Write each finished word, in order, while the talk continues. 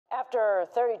After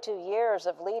 32 years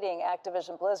of leading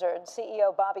Activision Blizzard,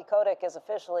 CEO Bobby Kotick is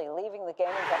officially leaving the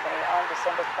gaming company on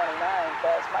December 29th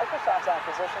as Microsoft's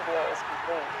acquisition deal is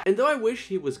complete. And though I wish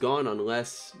he was gone on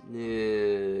less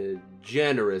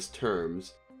generous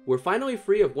terms, we're finally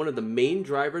free of one of the main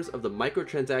drivers of the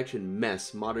microtransaction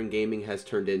mess modern gaming has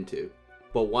turned into.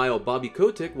 But while Bobby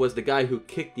Kotick was the guy who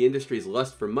kicked the industry's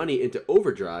lust for money into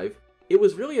overdrive, it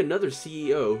was really another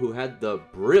CEO who had the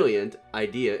brilliant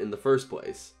idea in the first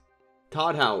place.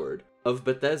 Todd Howard, of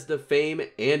Bethesda fame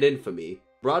and infamy,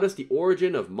 brought us the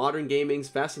origin of modern gaming's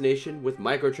fascination with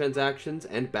microtransactions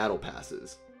and battle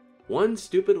passes. One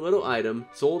stupid little item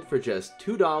sold for just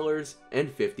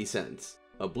 $2.50.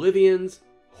 Oblivion's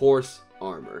horse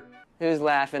armor. Who's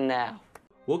laughing now?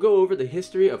 We'll go over the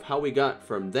history of how we got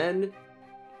from then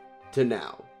to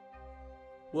now.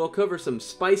 We'll cover some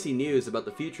spicy news about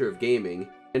the future of gaming,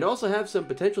 and also have some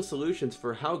potential solutions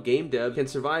for how game dev can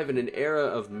survive in an era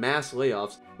of mass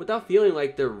layoffs without feeling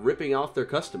like they're ripping off their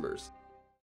customers.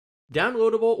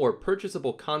 Downloadable or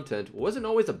purchasable content wasn't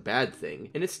always a bad thing,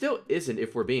 and it still isn't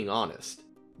if we're being honest.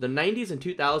 The 90s and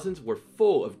 2000s were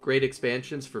full of great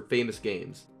expansions for famous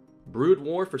games. Brood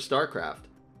War for StarCraft,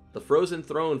 The Frozen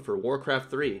Throne for Warcraft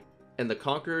 3, and The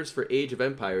Conquerors for Age of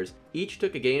Empires each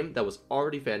took a game that was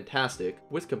already fantastic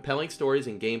with compelling stories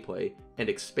and gameplay and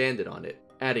expanded on it,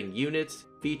 adding units,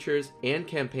 features, and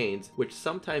campaigns which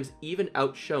sometimes even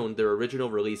outshone their original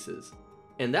releases.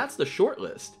 And that's the short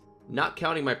list, not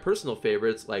counting my personal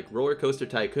favorites like Roller Coaster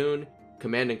Tycoon,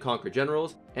 Command & Conquer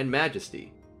Generals, and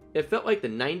Majesty. It felt like the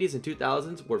 90s and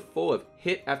 2000s were full of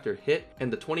hit after hit,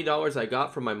 and the $20 I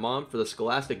got from my mom for the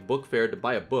Scholastic Book Fair to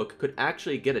buy a book could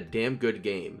actually get a damn good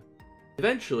game.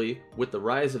 Eventually, with the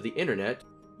rise of the internet,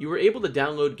 you were able to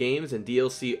download games and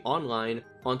DLC online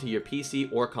onto your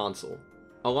PC or console.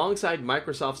 Alongside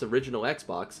Microsoft's original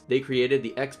Xbox, they created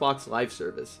the Xbox Live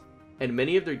Service, and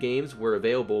many of their games were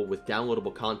available with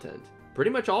downloadable content.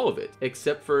 Pretty much all of it,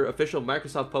 except for official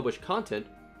Microsoft published content,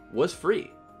 was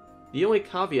free. The only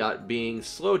caveat being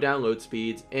slow download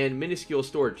speeds and minuscule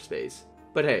storage space.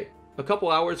 But hey, a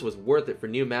couple hours was worth it for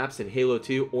new maps in Halo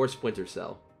 2 or Splinter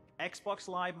Cell. Xbox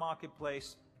Live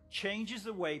Marketplace changes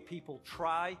the way people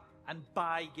try and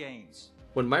buy games.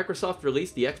 When Microsoft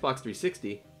released the Xbox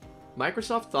 360,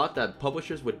 Microsoft thought that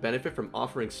publishers would benefit from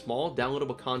offering small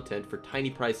downloadable content for tiny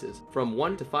prices, from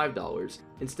 $1 to $5,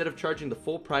 instead of charging the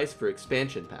full price for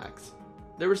expansion packs.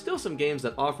 There were still some games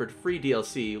that offered free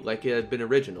DLC like it had been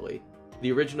originally.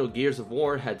 The original Gears of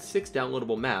War had 6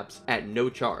 downloadable maps at no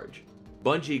charge.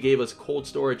 Bungie gave us cold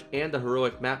storage and the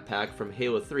heroic map pack from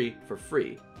Halo 3 for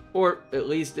free. Or at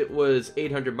least it was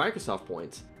 800 Microsoft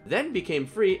points, then became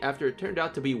free after it turned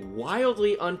out to be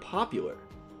wildly unpopular.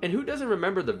 And who doesn't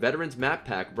remember the Veterans Map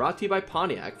Pack brought to you by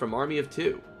Pontiac from Army of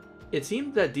Two? It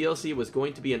seemed that DLC was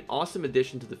going to be an awesome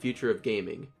addition to the future of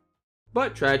gaming.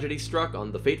 But tragedy struck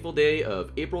on the fateful day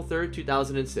of April 3rd,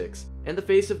 2006, and the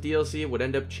face of DLC would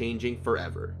end up changing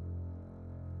forever.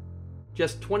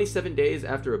 Just 27 days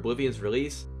after Oblivion's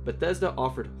release, Bethesda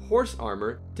offered horse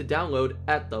armor to download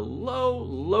at the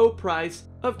low price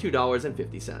of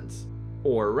 $2.50.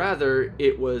 Or rather,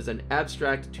 it was an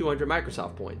abstract 200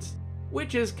 Microsoft points.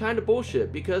 Which is kinda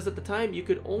bullshit because at the time you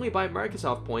could only buy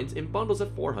Microsoft points in bundles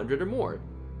of 400 or more.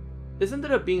 This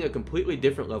ended up being a completely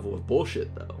different level of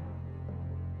bullshit though.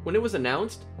 When it was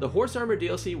announced, the horse armor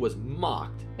DLC was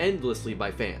mocked endlessly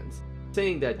by fans,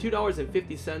 saying that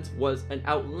 $2.50 was an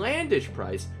outlandish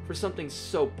price for something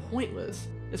so pointless,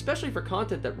 especially for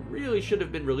content that really should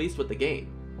have been released with the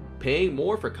game. Paying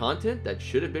more for content that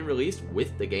should have been released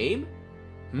with the game?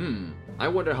 I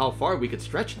wonder how far we could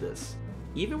stretch this.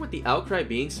 Even with the outcry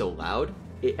being so loud,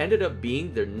 it ended up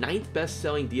being their 9th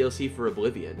best-selling DLC for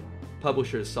Oblivion.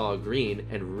 Publishers saw green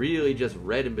and really just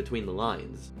read in between the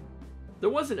lines. There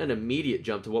wasn't an immediate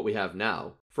jump to what we have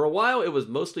now. For a while it was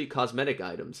mostly cosmetic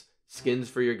items, skins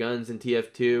for your guns in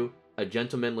TF2, a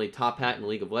gentlemanly top hat in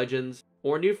League of Legends,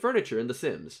 or new furniture in The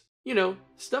Sims. You know,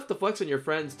 stuff to flex on your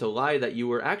friends to lie that you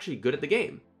were actually good at the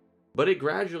game. But it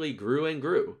gradually grew and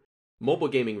grew. Mobile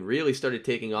gaming really started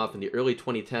taking off in the early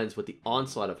 2010s with the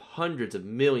onslaught of hundreds of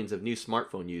millions of new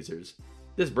smartphone users.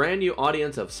 This brand new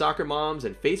audience of soccer moms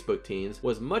and Facebook teens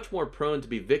was much more prone to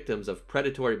be victims of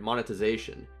predatory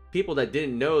monetization, people that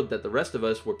didn't know that the rest of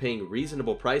us were paying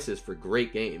reasonable prices for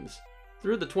great games.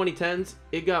 Through the 2010s,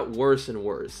 it got worse and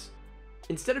worse.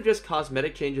 Instead of just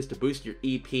cosmetic changes to boost your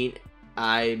ego,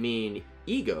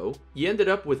 you ended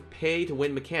up with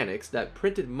pay-to-win mechanics that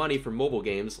printed money for mobile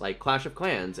games like Clash of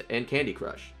Clans and Candy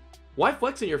Crush. Why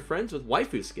flex on your friends with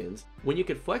waifu skins when you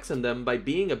could flex on them by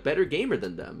being a better gamer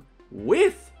than them,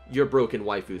 with your broken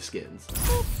waifu skins?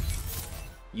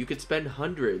 You could spend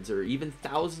hundreds or even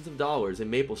thousands of dollars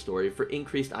in MapleStory for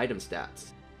increased item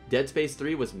stats. Dead Space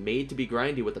 3 was made to be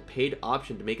grindy with a paid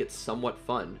option to make it somewhat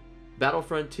fun.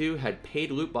 Battlefront 2 had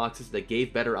paid loot boxes that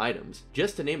gave better items,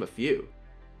 just to name a few.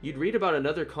 You'd read about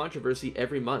another controversy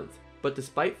every month, but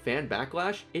despite fan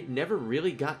backlash, it never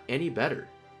really got any better.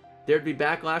 There'd be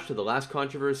backlash to the last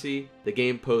controversy, the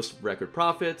game posts record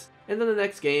profits, and then the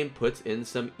next game puts in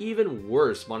some even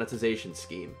worse monetization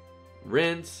scheme.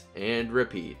 Rinse and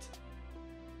repeat.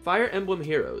 Fire Emblem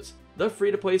Heroes, the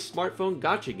free-to-play smartphone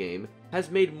gacha game, has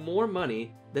made more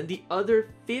money than the other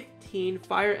 15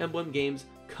 Fire Emblem games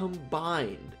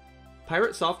combined.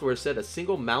 Pirate Software said a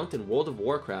single mount in World of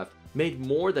Warcraft made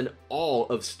more than all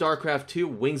of StarCraft II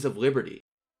Wings of Liberty.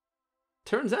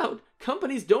 Turns out,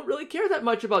 companies don't really care that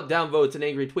much about downvotes and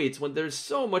angry tweets when there's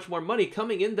so much more money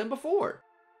coming in than before.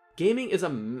 Gaming is a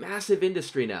massive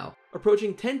industry now,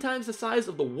 approaching 10 times the size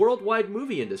of the worldwide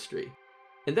movie industry.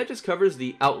 And that just covers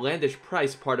the outlandish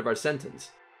price part of our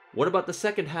sentence. What about the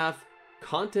second half?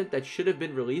 Content that should have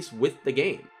been released with the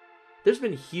game. There's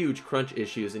been huge crunch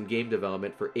issues in game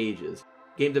development for ages.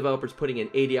 Game developers putting in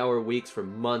 80-hour weeks for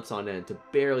months on end to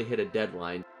barely hit a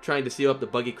deadline, trying to seal up the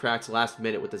buggy cracks last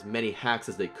minute with as many hacks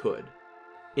as they could.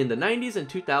 In the 90s and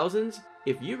 2000s,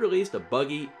 if you released a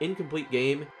buggy, incomplete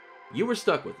game, you were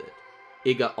stuck with it.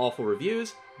 It got awful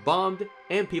reviews, bombed,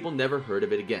 and people never heard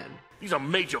of it again. These are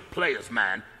major players,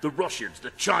 man. The Russians,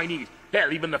 the Chinese,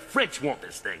 hell, even the French want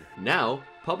this thing. Now,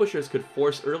 publishers could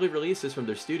force early releases from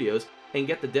their studios and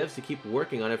get the devs to keep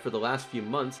working on it for the last few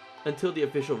months until the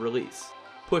official release,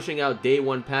 pushing out day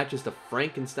one patches to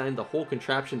Frankenstein the whole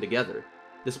contraption together.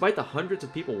 Despite the hundreds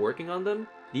of people working on them,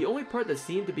 the only part that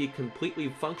seemed to be completely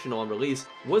functional on release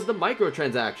was the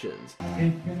microtransactions.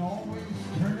 It can always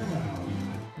turn around.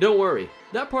 Don't worry,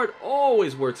 that part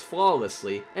always works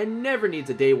flawlessly and never needs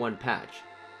a day one patch.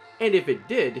 And if it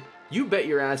did, you bet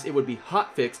your ass it would be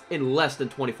hotfixed in less than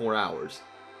 24 hours.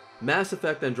 Mass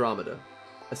Effect Andromeda,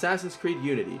 Assassin's Creed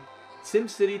Unity,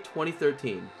 SimCity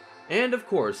 2013, and of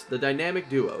course the dynamic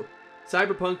duo,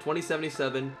 Cyberpunk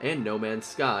 2077 and No Man's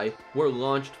Sky, were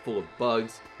launched full of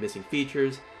bugs, missing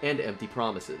features, and empty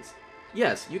promises.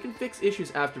 Yes, you can fix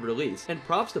issues after release, and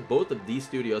props to both of these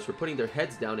studios for putting their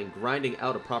heads down and grinding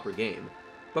out a proper game.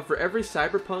 But for every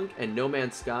Cyberpunk and No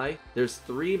Man's Sky, there's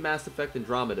 3 Mass Effect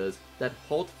Andromedas that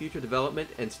halt future development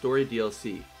and story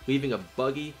DLC, leaving a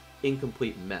buggy,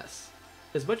 incomplete mess.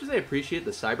 As much as I appreciate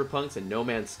the Cyberpunks and No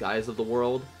Man's Skies of the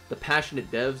world, the passionate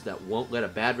devs that won't let a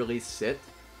bad release sit,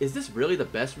 is this really the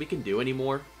best we can do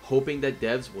anymore? Hoping that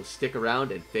devs will stick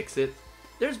around and fix it?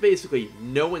 There's basically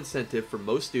no incentive for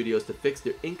most studios to fix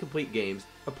their incomplete games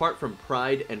apart from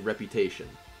pride and reputation.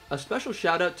 A special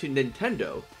shout out to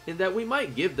Nintendo in that we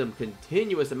might give them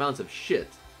continuous amounts of shit,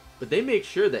 but they make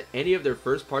sure that any of their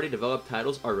first party developed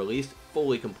titles are released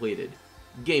fully completed.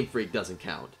 Game Freak doesn't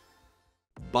count.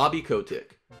 Bobby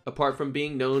Kotick, apart from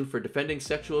being known for defending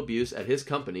sexual abuse at his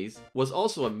companies, was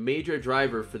also a major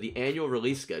driver for the annual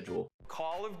release schedule.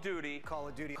 Call of Duty, Call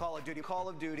of Duty, Call of Duty, Call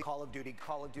of Duty, Call of Duty,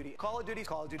 Call of Duty, Call of Duty,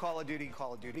 Call of Duty, Call of Duty, Call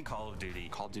of Duty, Call of Duty,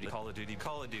 Call of Duty,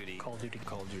 Call of Duty, Call of Duty,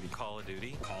 Call of Duty, Call of Duty, Call of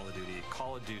Duty, Call of Duty,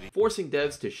 Call of Duty, forcing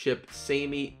devs to ship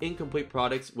samey, incomplete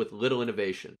products with little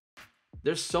innovation.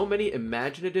 There's so many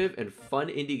imaginative and fun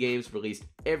indie games released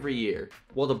every year,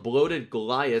 while the bloated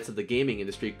Goliaths of the gaming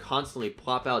industry constantly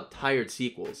plop out tired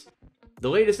sequels. The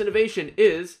latest innovation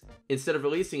is, instead of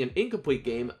releasing an incomplete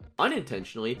game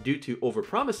unintentionally due to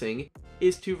overpromising,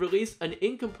 is to release an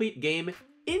incomplete game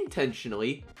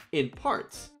intentionally in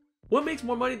parts. What makes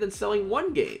more money than selling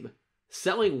one game?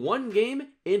 Selling one game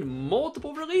in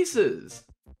multiple releases!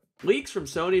 Leaks from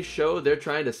Sony show they're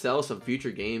trying to sell some future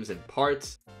games in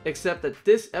parts, except that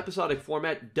this episodic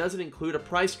format doesn't include a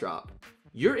price drop.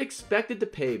 You're expected to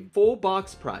pay full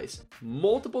box price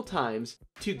multiple times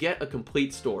to get a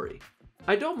complete story.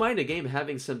 I don't mind a game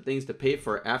having some things to pay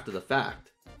for after the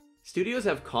fact. Studios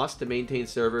have costs to maintain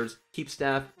servers, keep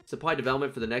staff, supply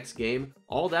development for the next game,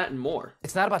 all that and more.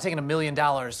 It's not about taking $1 million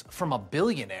from a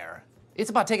billionaire. It's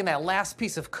about taking that last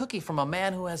piece of cookie from a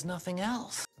man who has nothing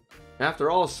else. After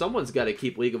all, someone's got to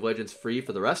keep League of Legends free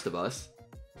for the rest of us.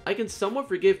 I can somewhat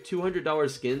forgive $200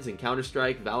 skins in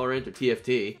Counter-Strike, Valorant, or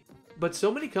TFT, but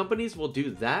so many companies will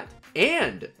do that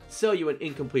and sell you an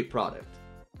incomplete product.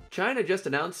 China just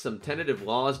announced some tentative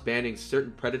laws banning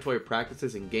certain predatory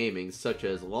practices in gaming, such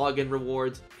as login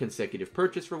rewards, consecutive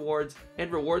purchase rewards,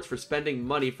 and rewards for spending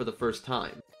money for the first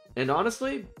time. And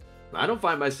honestly, I don't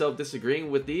find myself disagreeing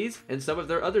with these and some of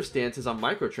their other stances on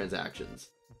microtransactions.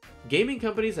 Gaming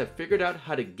companies have figured out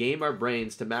how to game our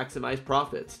brains to maximize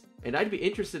profits, and I'd be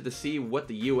interested to see what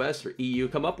the US or EU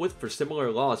come up with for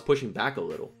similar laws pushing back a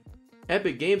little.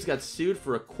 Epic Games got sued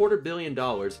for $250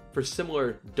 million for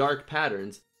similar dark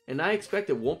patterns, and I expect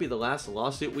it won't be the last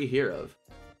lawsuit we hear of.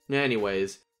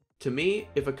 Anyways, to me,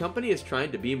 if a company is trying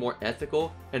to be more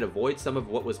ethical and avoid some of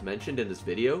what was mentioned in this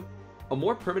video, a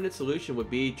more permanent solution would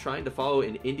be trying to follow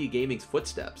in indie gaming's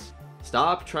footsteps.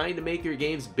 Stop trying to make your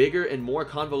games bigger and more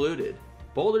convoluted.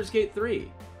 Baldur's Gate 3,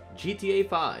 GTA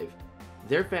 5,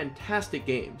 they're fantastic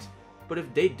games, but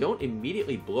if they don't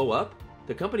immediately blow up,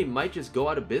 the company might just go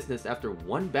out of business after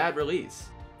one bad release.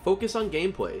 Focus on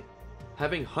gameplay.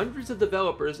 Having hundreds of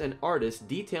developers and artists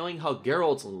detailing how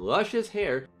Geralt's luscious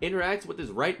hair interacts with his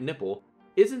right nipple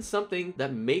isn't something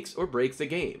that makes or breaks the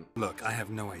game. Look, I have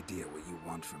no idea what you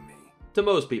want from me. To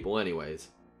most people anyways.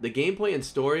 The gameplay and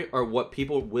story are what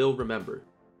people will remember.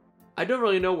 I don't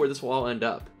really know where this will all end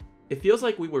up. It feels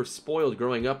like we were spoiled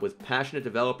growing up with passionate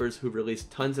developers who released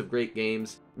tons of great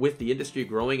games, with the industry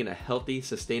growing in a healthy,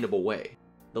 sustainable way.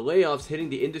 The layoffs hitting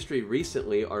the industry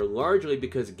recently are largely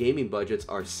because gaming budgets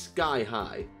are sky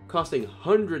high, costing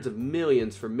hundreds of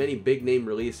millions for many big name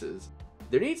releases.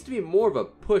 There needs to be more of a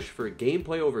push for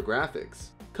gameplay over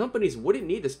graphics. Companies wouldn't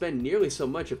need to spend nearly so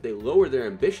much if they lower their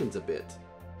ambitions a bit.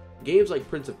 Games like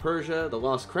Prince of Persia: The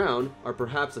Lost Crown are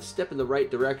perhaps a step in the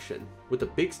right direction, with a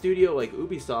big studio like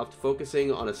Ubisoft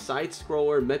focusing on a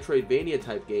side-scroller Metroidvania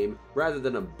type game rather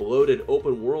than a bloated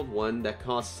open-world one that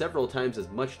costs several times as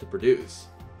much to produce.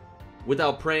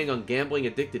 Without preying on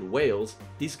gambling-addicted whales,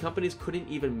 these companies couldn't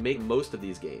even make most of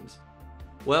these games.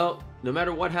 Well, no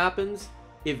matter what happens,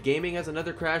 if gaming has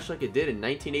another crash like it did in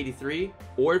 1983,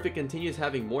 or if it continues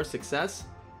having more success,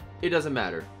 it doesn't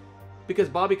matter, because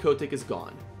Bobby Kotick is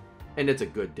gone. And it's a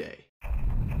good day.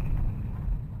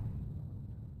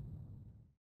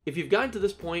 If you've gotten to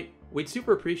this point, we'd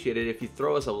super appreciate it if you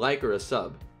throw us a like or a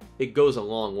sub. It goes a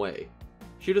long way.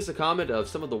 Shoot us a comment of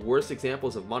some of the worst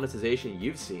examples of monetization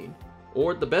you've seen,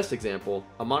 or the best example,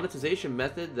 a monetization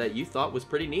method that you thought was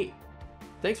pretty neat.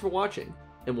 Thanks for watching,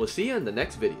 and we'll see you in the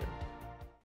next video.